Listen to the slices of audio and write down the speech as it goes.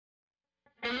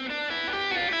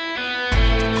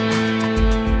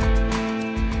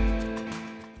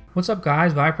What's up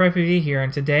guys, ViProPV here,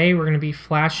 and today we're going to be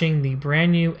flashing the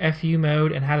brand new FU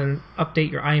mode and how to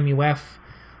update your IMUF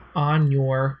on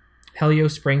your Helio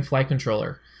Spring Flight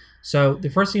Controller. So the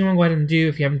first thing you want to go ahead and do,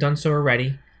 if you haven't done so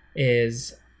already,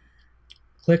 is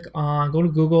go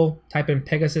to Google, type in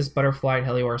Pegasus, Butterflight,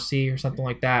 Helio RC or something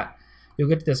like that. You'll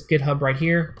get to this GitHub right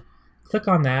here, click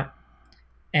on that,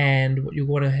 and what you'll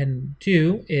go ahead and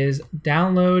do is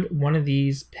download one of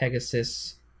these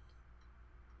Pegasus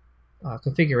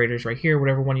configurators right here,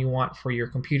 whatever one you want for your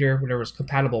computer, whatever is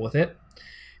compatible with it.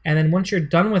 And then once you're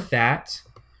done with that,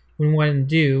 what we want to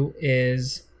do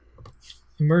is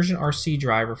ImpulseRC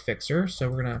driver fixer. So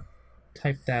we're going to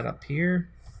type that up here.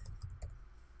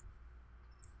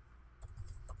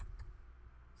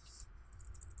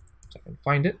 So I can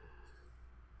find it.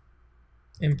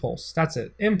 Impulse, that's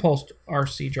it.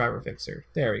 ImpulseRC driver fixer.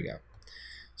 There we go.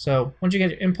 So once you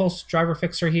get your Impulse driver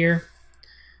fixer here,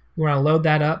 you want to load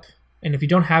that up. And if you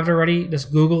don't have it already,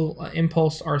 just Google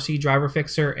ImpulseRC driver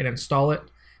fixer and install it.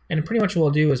 And pretty much what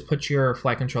we'll do is put your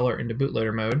flight controller into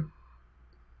bootloader mode.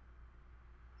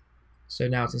 So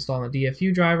now it's installing the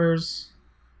DFU drivers.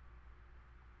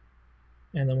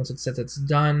 And then once it says it's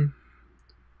done,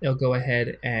 it'll go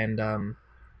ahead and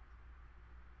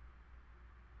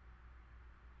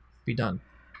be done.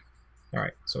 All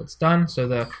right, so it's done. So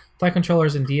the flight controller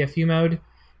is in DFU mode.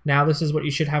 Now this is what you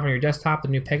should have on your desktop, the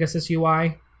new Pegasus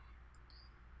UI.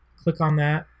 Click on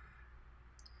that.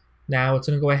 Now it's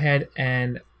going to go ahead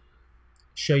and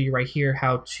show you right here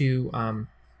how to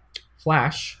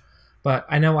flash. But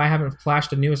I know I haven't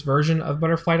flashed the newest version of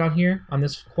Butterflight on here, on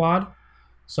this quad.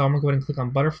 So I'm going to go ahead and click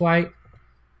on Butterflight.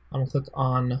 I'm going to click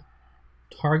on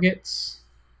Targets.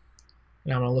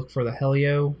 And I'm going to look for the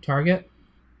Helio target.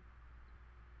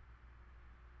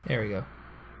 There we go.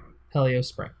 Helio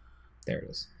Spring. There it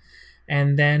is.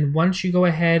 And then once you go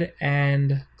ahead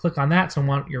and click on that, so I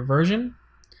want your version,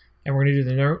 and we're going to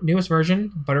do the newest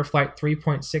version, Butterflight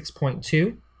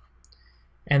 3.6.2,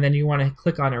 and then you want to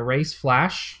click on Erase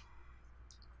Flash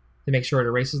to make sure it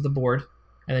erases the board,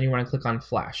 and then you want to click on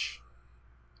Flash.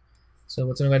 So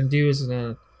what's going to go ahead and do is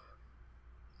going to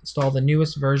install the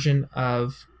newest version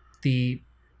of the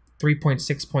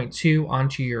 3.6.2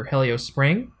 onto your Helio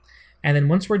Spring, and then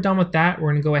once we're done with that,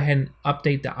 we're going to go ahead and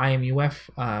update the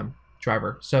IMUF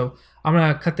driver. So I'm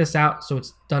going to cut this out so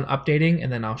it's done updating,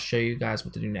 and then I'll show you guys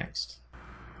what to do next.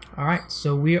 Alright,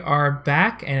 so we are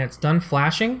back and it's done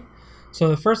flashing. So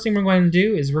the first thing we're going to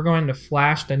do is we're going to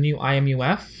flash the new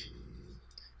IMUF.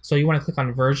 So you want to click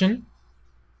on version,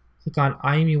 click on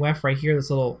IMUF right here, this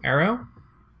little arrow,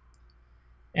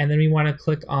 and then we want to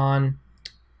click on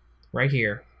right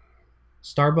here,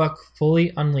 Starbuck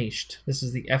Fully Unleashed. This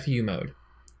is the FU mode.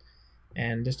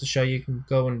 And just to show you, you can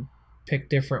go and pick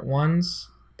different ones,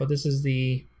 but this is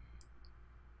the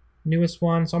newest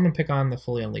one, so I'm going to pick on the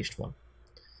Fully Unleashed one.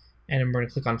 And then we're going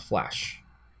to click on Flash.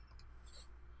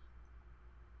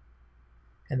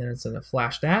 And then it's going to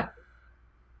flash that.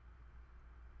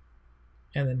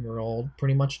 And then we're all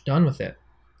pretty much done with it.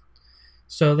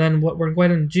 So then what we're going to go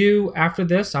ahead and do after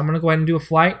this, I'm going to go ahead and do a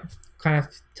flight, kind of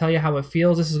tell you how it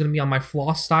feels. This is going to be on my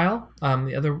floss style.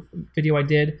 The other video I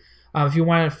did, if you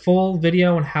want a full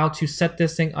video on how to set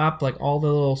this thing up, like all the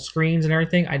little screens and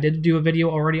everything, I did do a video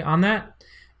already on that,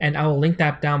 and I will link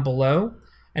that down below,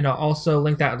 and I'll also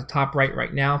link that at the top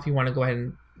right now if you want to go ahead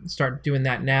and start doing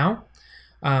that now.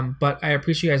 But I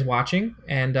appreciate you guys watching,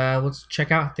 and let's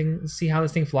check out see how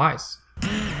this thing flies.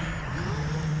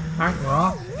 Alright, we're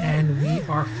off, and we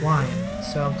are flying.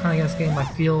 So I'm kind of just getting my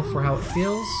feel for how it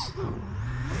feels.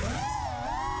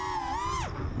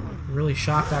 Really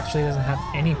shocked, actually, it doesn't have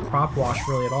any prop wash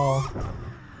really at all.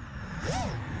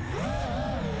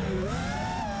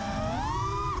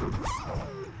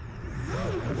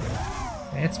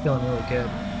 And it's feeling really good.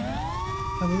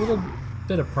 Have a little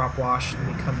bit of prop wash when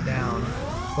we come down,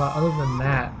 but other than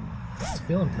that, it's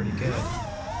feeling pretty good.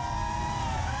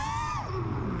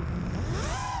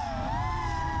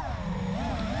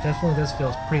 Definitely does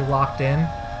feel pretty locked in,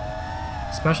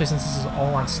 especially since this is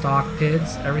all on stock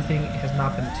PIDs. Everything has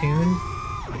not been tuned.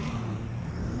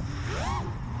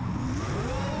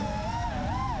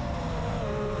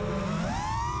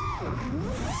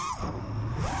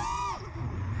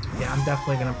 Yeah, I'm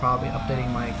definitely going to probably be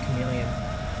updating my Chameleon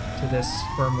to this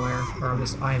firmware, or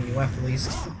this IMUF at least.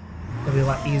 It'll be a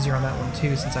lot easier on that one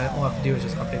too, since all I have to do is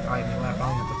just update the IMUF. I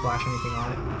don't have to flash anything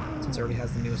on it, since it already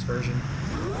has the newest version.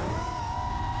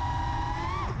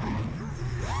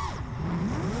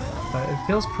 But it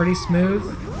feels pretty smooth.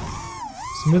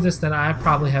 Smoothest than I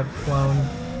probably have flown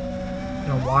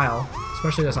in a while,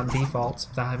 especially just on defaults,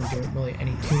 without having to do really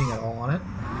any tuning at all on it.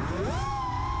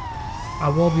 I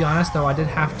will be honest though, I did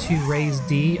have to raise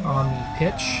D on the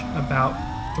pitch about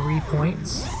 3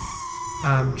 points,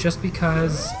 just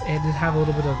because it did have a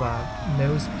little bit of a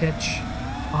nose pitch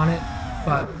on it,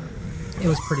 but it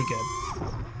was pretty good.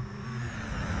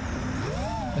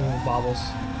 The little bobbles.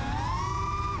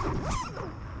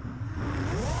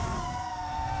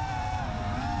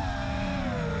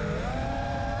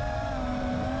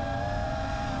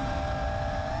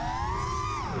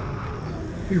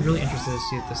 I'd be really interested to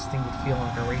see what this thing would feel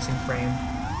like a racing frame.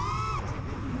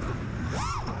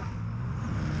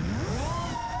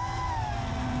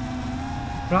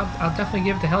 But I'll definitely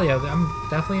give it to Helio. I'm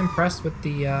definitely impressed with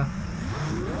the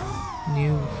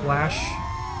new flash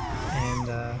and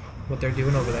what they're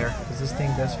doing over there, because this thing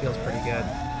does feel pretty good.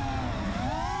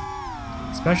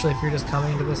 Especially if you're just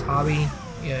coming into this hobby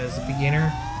as a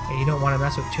beginner and you don't want to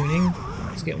mess with tuning,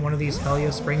 just get one of these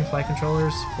Helio Spring Flight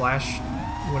Controllers, flash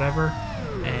whatever,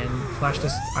 and flash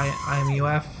this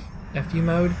IMUF FU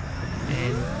mode,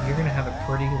 and you're going to have a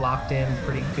pretty locked in,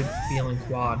 pretty good feeling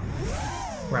quad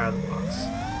right out of the box.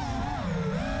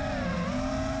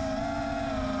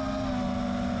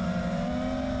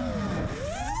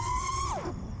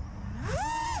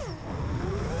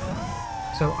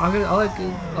 So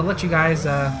I'll let you guys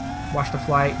watch the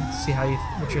flight and see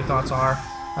what your thoughts are.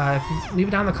 If you leave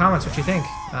it down in the comments what you think.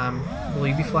 Will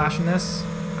you be flashing this?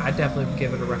 I'd definitely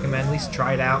give it a recommend. At least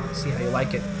try it out and see how you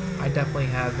like it. I definitely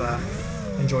have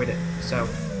enjoyed it. So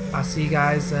I'll see you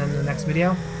guys in the next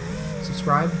video.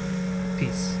 Subscribe.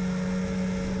 Peace.